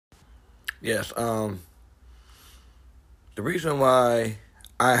Yes. The reason why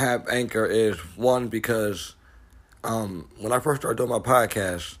I have Anchor is one because when I first started doing my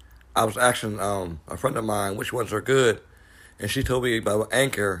podcast, I was asking a friend of mine which ones are good, and she told me about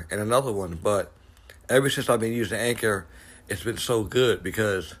Anchor and another one. But ever since I've been using Anchor, it's been so good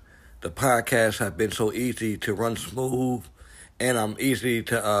because the podcasts have been so easy to run smooth, and I'm easy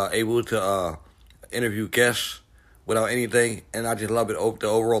to able to interview guests without anything, and I just love it the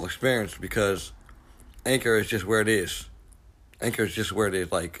overall experience because Anchor is just where it is. Anchor is just where it is.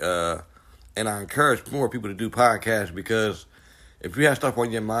 And I encourage more people to do podcasts because if you have stuff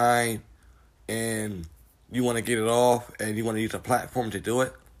on your mind and you want to get it off and you want to use a platform to do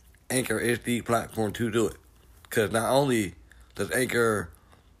it, Anchor is the platform to do it. Because not only does it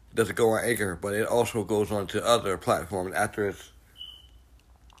go on Anchor, but it also goes on to other platforms after it's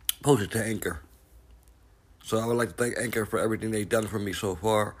posted to Anchor. So I would like to thank Anchor for everything they've done for me so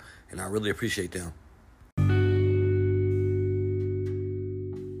far, and I really appreciate them.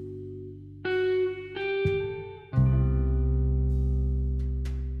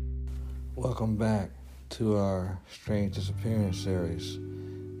 Welcome back to our Strange Disappearance series,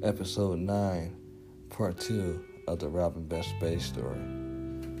 episode 9, part 2 of the Robin Best-Bey story.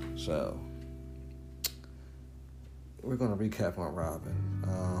 So, we're going to recap on Robin.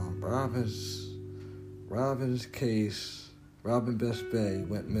 Robin's case, Robin Best-Bey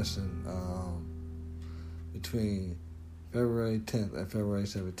went missing between February 10th and February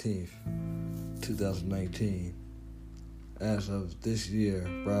 17th, 2019. As of this year,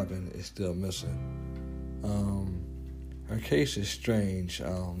 Robin is still missing. Her case is strange.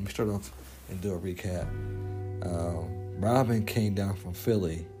 Let me start off and do a recap. Robin came down from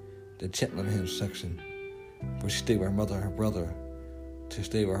Philly, the Cheltenham section, where she stayed with her mother and her brother, to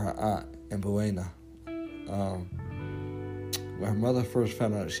stay with her aunt in Buena. When her mother first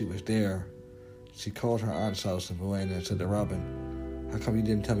found out she was there, she called her aunt's house in Buena and said to Robin, "How come you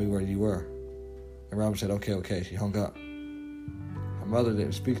didn't tell me where you were?" And Robin said, okay. She hung up. Her mother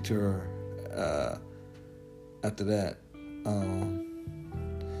didn't speak to her after that.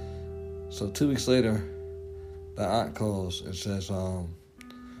 So 2 weeks later, the aunt calls and says,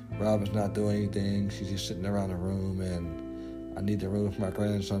 Robin's not doing anything. She's just sitting around the room, and I need the room for my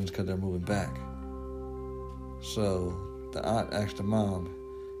grandsons because they're moving back. So the aunt asked the mom,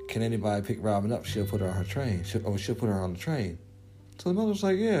 can anybody pick Robin up? She'll put her on her train. She'll put her on the train. So the mother was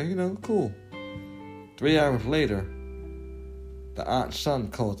like, yeah, cool. 3 hours later, the aunt's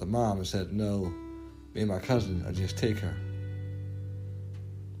son called the mom and said, no, me and my cousin will just take her.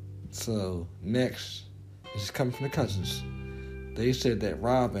 So next, this is coming from the cousins. They said that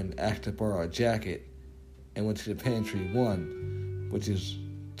Robin asked to borrow a jacket and went to the pantry 1, which is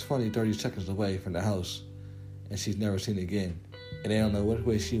 20-30 seconds away from the house, and she's never seen it again. And they don't know what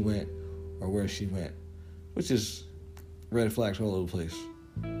way she went or where she went, which is red flags all over the place.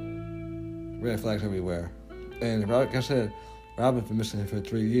 Red flags everywhere. And like I said, Robin's been missing for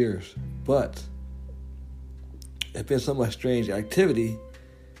 3 years, but there's been so much strange activity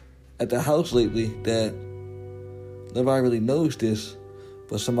at the house lately that nobody really knows this,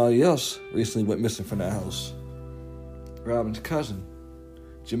 but somebody else recently went missing from that house. Robin's cousin,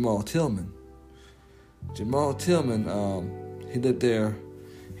 Jamal Tillman. Jamal Tillman, he lived there.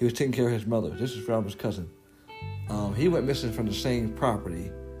 He was taking care of his mother. This is Robin's cousin. He went missing from the same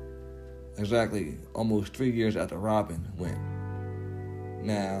property exactly almost 3 years after Robin went.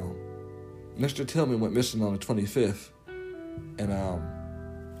 Now, Mr. Tillman went missing on the 25th, and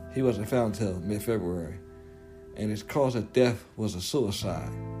he wasn't found until mid-February. And his cause of death was a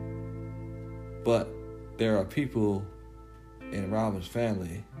suicide. But there are people in Robin's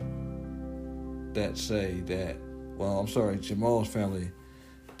family that say that, Jamal's family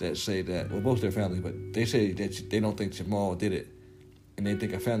that say that, both their family, but they say that they don't think Jamal did it, and they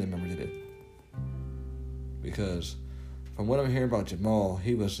think a family member did it. Because from what I'm hearing about Jamal,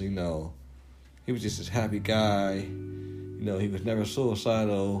 he was just this happy guy. He was never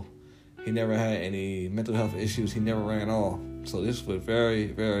suicidal. He never had any mental health issues. He never ran off. So this was very,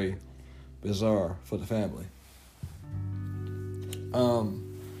 very bizarre for the family.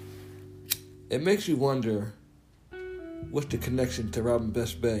 It makes you wonder, what's the connection to Robin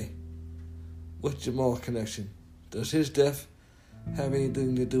Best-Bey? What's Jamal's connection? Does his death have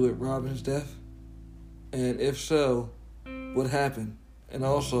anything to do with Robin's death? And if so, what happened? And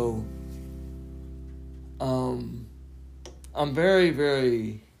also, I'm very,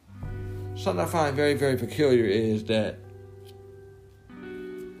 very... Something I find very, very peculiar is that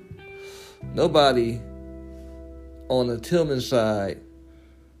nobody on the Tillman side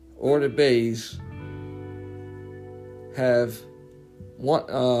or the Bays have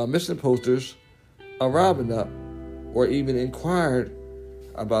missing posters of Robin up, or even inquired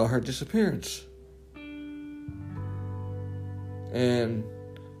about her disappearance. And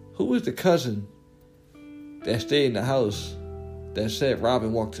who was the cousin that stayed in the house that said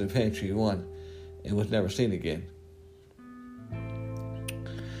Robin walked to the pantry one and was never seen again?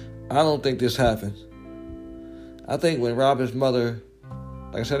 I don't think this happened. I think when Robin's mother,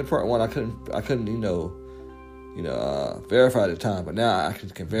 like I said in part one, I couldn't verify at the time, but now I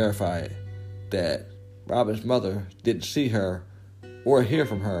can verify it, that Robin's mother didn't see her or hear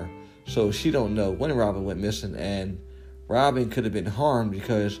from her, so she don't know when Robin went missing, and Robin could have been harmed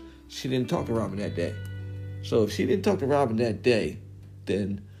because she didn't talk to Robin that day. So if she didn't talk to Robin that day,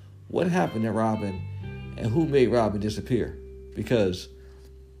 then what happened to Robin and who made Robin disappear? Because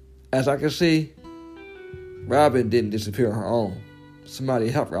as I can see, Robin didn't disappear on her own. Somebody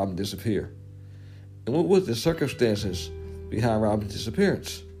helped Robin disappear. And what was the circumstances behind Robin's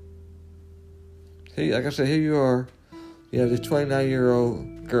disappearance? Hey, like I said, here you are. You have this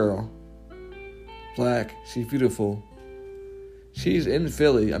 29-year-old girl, black, she's beautiful. She's in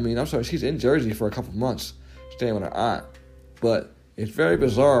Philly. She's in Jersey for a couple months, staying with her aunt. But it's very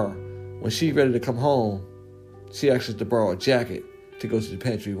bizarre. When she's ready to come home, she asks to borrow a jacket to go to the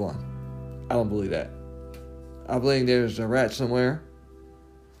pantry one. I don't believe that. I believe there's a rat somewhere.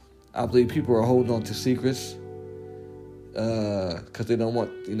 I believe people are holding on to secrets because they don't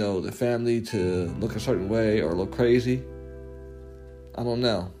want, the family to look a certain way or look crazy. I don't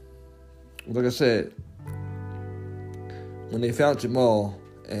know. Like I said, when they found Jamal,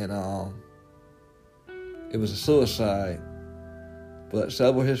 and it was a suicide, but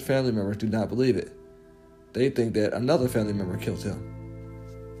several of his family members do not believe it. They think that another family member killed him.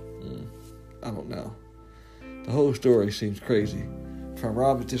 I don't know. The whole story seems crazy. From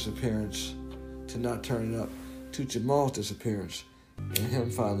Robin's disappearance to not turning up, to Jamal's disappearance, and him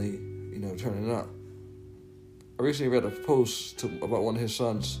finally, turning up. I recently read a post about one of his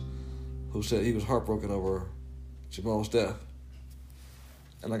sons who said he was heartbroken over Jamal's death.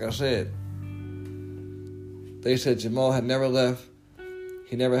 And like I said, they said Jamal had never left,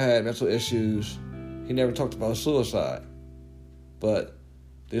 he never had mental issues, he never talked about suicide. But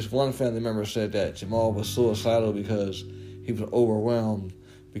this one family member said that Jamal was suicidal because he was overwhelmed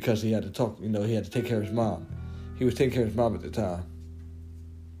because he had to talk, he had to take care of his mom. He was taking care of his mom at the time.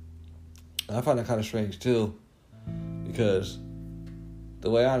 And I find that kind of strange too, because the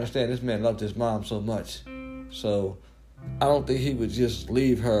way I understand, this man loved his mom so much. So I don't think he would just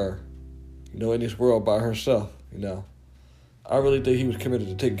leave her, in this world by herself, I really think he was committed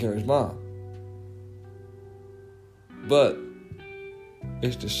to taking care of his mom. But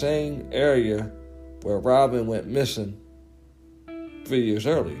it's the same area where Robin went missing 3 years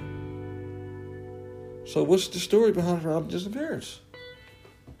earlier. So what's the story behind Robin's disappearance?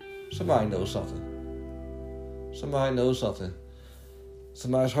 Somebody knows something. Somebody's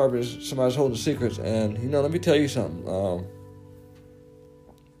holding secrets. And, let me tell you something.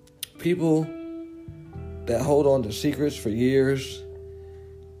 People that hold on to secrets for years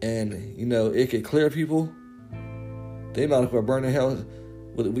and, it could clear people, they might as well burn in hell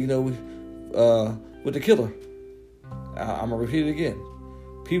with the killer. I'm going to repeat it again.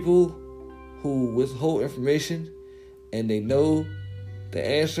 People who withhold information and they know the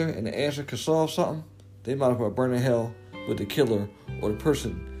answer and the answer could solve something, they might as well burn in hell with the killer or the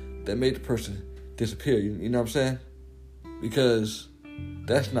person that made the person disappear. You know what I'm saying? Because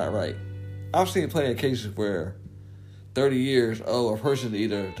that's not right. I've seen plenty of cases where 30 years, a person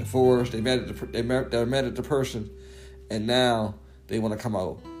either divorced, they're mad at the person, and now they want to come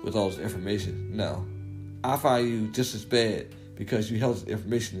out with all this information. No. I find you just as bad because you held this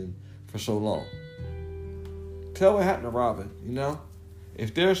information in for so long. Tell what happened to Robin,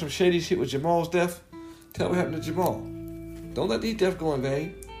 If there's some shady shit with Jamal's death, tell what happened to Jamal. Don't let these deaths go in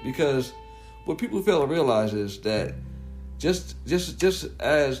vain, because what people fail to realize is that just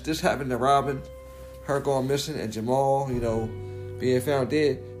as this happened to Robin, her going missing, and Jamal, being found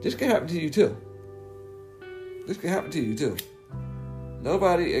dead, this can happen to you too.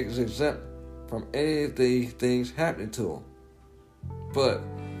 Nobody is exempt from any of the things happening to them. But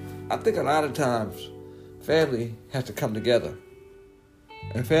I think a lot of times, family has to come together.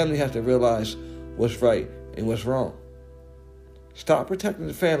 And family has to realize what's right and what's wrong. Stop protecting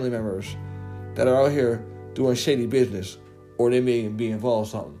the family members that are out here doing shady business, or they may be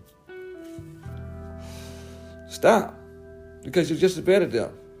involved in something. Stop. Because you're just as bad as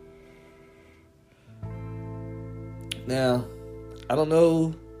them. Now, I don't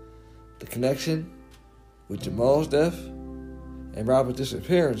know the connection with Jamal's death and Robin's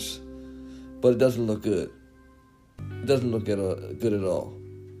disappearance, but it doesn't look good. It doesn't look good at all.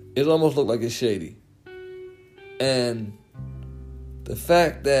 It almost looked like it's shady. And the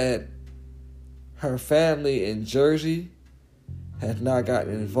fact that her family in Jersey has not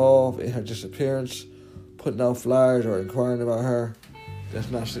gotten involved in her disappearance, putting out flyers or inquiring about her, that's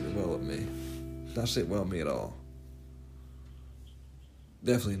not sitting well with me. It's not sitting well with me at all.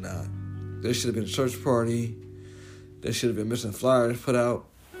 Definitely not. There should have been a search party. There should have been missing flyers put out.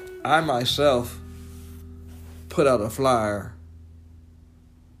 I myself put out a flyer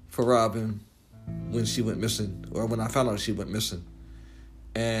for Robin when she went missing, or when I found out she went missing.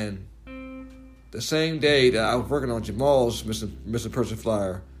 And the same day that I was working on Jamal's missing person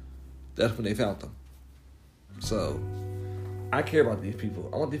flyer, that's when they found them. So, I care about these people.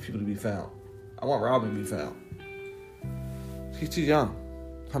 I want these people to be found. I want Robin to be found. She's too young.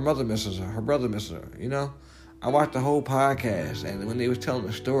 Her mother misses her. Her brother misses her, you know? I watched the whole podcast, and when they was telling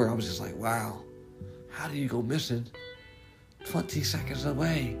the story, I was just like, wow, how do you go missing 20 seconds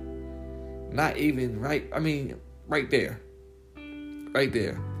away? Not even right there. Right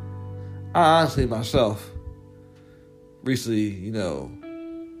there. I honestly, myself, recently,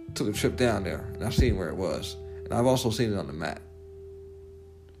 took a trip down there, and I've seen where it was. And I've also seen it on the map.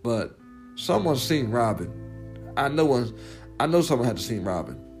 But someone's seen Robin. I know someone had to see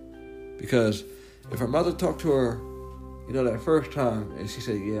Robin. Because if her mother talked to her, that first time, and she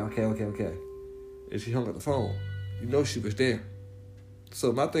said, yeah, okay, and she hung up the phone, she was there.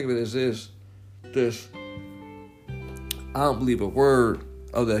 So my thing of it is this. I don't believe a word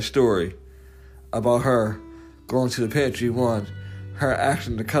of that story about her going to the pantry, her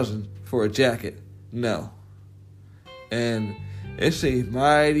asking the cousin for a jacket. No. And it seems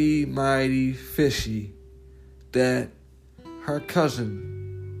mighty, mighty fishy that her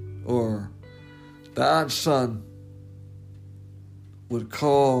cousin or the aunt's son would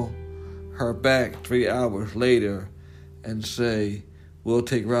call her back 3 hours later and say, we'll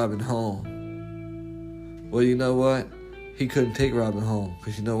take Robin home. Well, you know what? He couldn't take Robin home.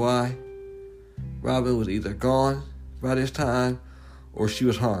 Because you know why? Robin was either gone by this time or she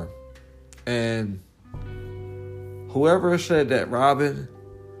was harmed. And whoever said that Robin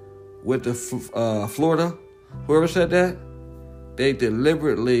went to Florida, whoever said that, they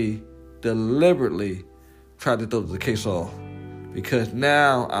deliberately tried to throw the case off. Because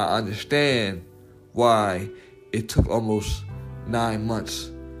now I understand why it took almost 9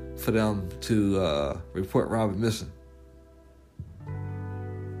 months for them to report Robin missing.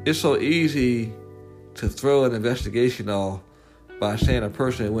 It's so easy to throw an investigation off by saying a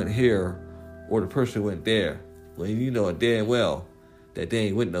person went here or the person went there, when you know damn well that they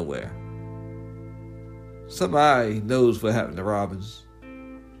ain't went nowhere. Somebody knows what happened to Robins,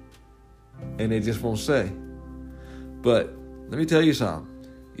 and they just won't say. But let me tell you something.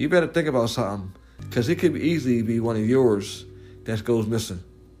 You better think about something, because it could easily be one of yours that goes missing.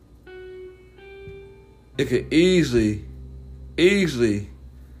 It could easily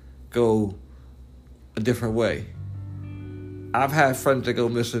go a different way. I've had friends that go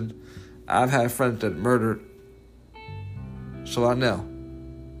missing. I've had friends that murdered. So I know.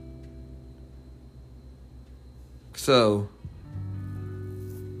 So,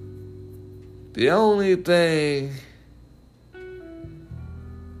 everything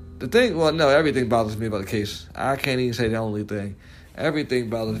bothers me about the case. I can't even say the only thing. Everything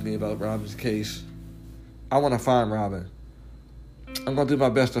bothers me about Robin's case. I want to find Robin. I'm going to do my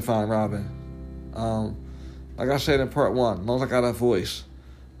best to find Robin. Like I said in part 1, as long as I got a voice,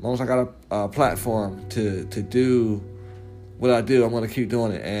 as long as I got a platform to do what I do, I'm going to keep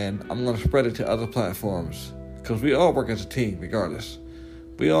doing it. And I'm going to spread it to other platforms. Because we all work as a team, regardless.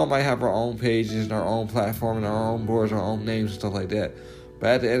 We all might have our own pages and our own platform and our own boards, our own names and stuff like that. But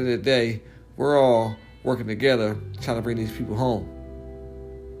at the end of the day, we're all working together trying to bring these people home.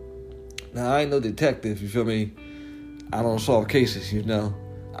 Now, I ain't no detective, you feel me? I don't solve cases,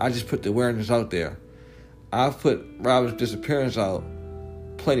 I just put the awareness out there. I've put Robin's disappearance out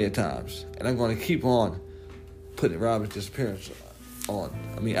plenty of times. And I'm going to keep on putting Robin's disappearance out.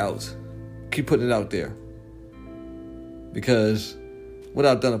 Keep putting it out there. Because when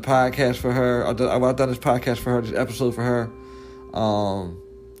I've done a podcast for her, I've done this podcast for her, this episode for her,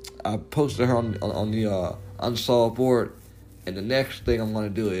 I posted her on the Unsolved board. And the next thing I'm going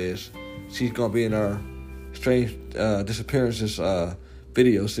to do is she's going to be in our Strange Disappearances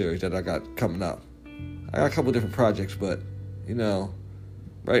video series that I got coming up. I got a couple different projects, but,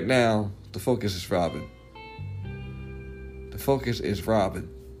 right now, the focus is Robin. The focus is Robin.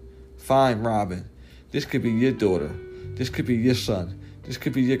 Find Robin. This could be your daughter. This could be your son. This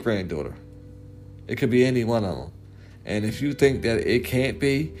could be your granddaughter. It could be any one of them. And if you think that it can't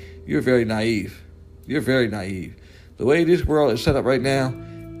be, you're very naive. You're very naive. The way this world is set up right now,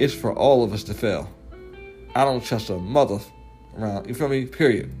 it's for all of us to fail. I don't trust a mother around. You feel me?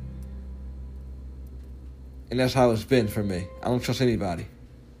 Period. And that's how it's been for me. I don't trust anybody.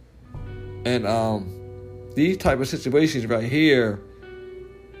 And these type of situations right here,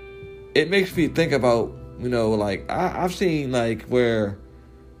 it makes me think about, like I've seen like where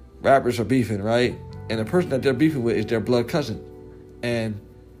rappers are beefing, right? And the person that they're beefing with is their blood cousin. And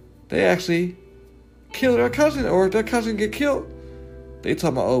they actually kill their cousin, or if their cousin get killed, they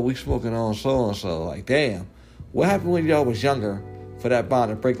talking about, oh, we smoking on so-and-so. Like, damn, what happened when y'all was younger for that bond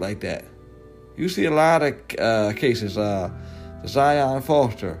to break like that? You see a lot of cases. Zion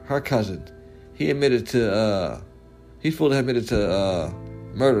Foster, her cousin, he's supposed to have admitted to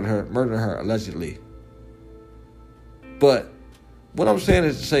murdering her allegedly. But what I'm saying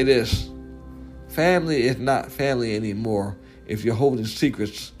is to say this: family is not family anymore if you're holding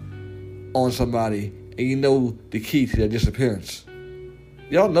secrets on somebody and you know the key to their disappearance.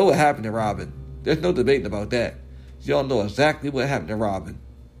 Y'all know what happened to Robin. There's no debating about that. Y'all know exactly what happened to Robin.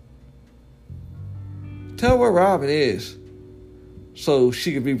 Tell where Robin is so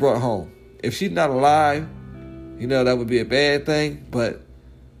she can be brought home. If she's not alive, that would be a bad thing. But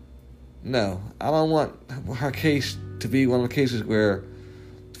no, I don't want her case to be one of the cases where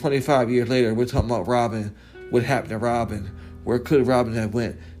 25 years later we're talking about Robin, what happened to Robin, where could Robin have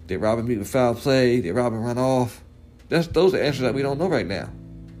went, did Robin meet with foul play, did Robin run off? Those are answers that we don't know right now.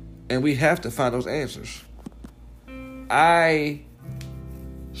 And we have to find those answers. I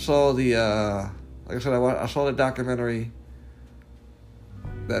saw like I said, I saw the documentary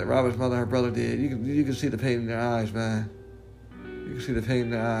that Robin's mother and her brother did. You can see the pain in their eyes, man. You can see the pain in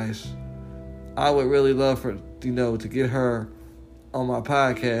their eyes. I would really love for, to get her on my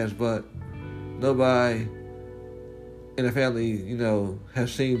podcast, but nobody in the family,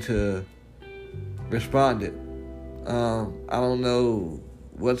 has seemed to respond it. I don't know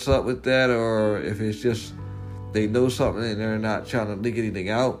what's up with that, or if it's just they know something and they're not trying to leak anything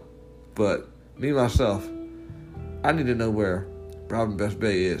out. But me, myself, I need to know where Robin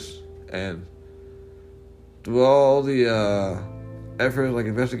Best-Bey is. And through all the efforts, like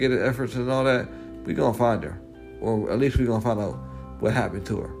investigative efforts and all that, we're going to find her. Or at least we're going to find out what happened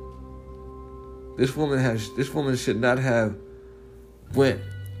to her. This woman should not have went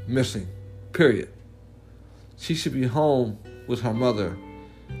missing, period. She should be home with her mother,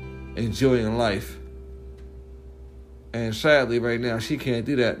 enjoying life. And sadly, right now, she can't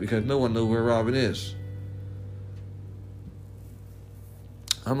do that because no one knows where Robin is.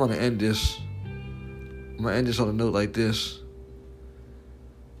 I'm going to end this on a note like this.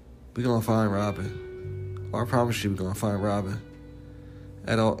 We're going to find Robin. I promise you we're going to find Robin.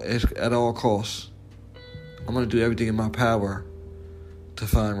 At all costs. I'm going to do everything in my power to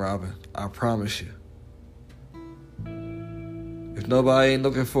find Robin. I promise you. If nobody ain't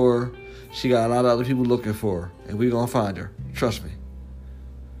looking for her, she got a lot of other people looking for her. And we're going to find her. Trust me.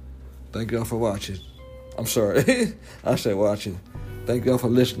 Thank y'all for watching. I'm sorry. I said watching. Thank y'all for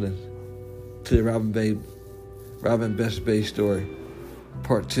listening to the Robin Best-Bey story,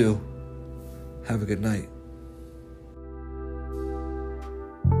 part 2. Have a good night.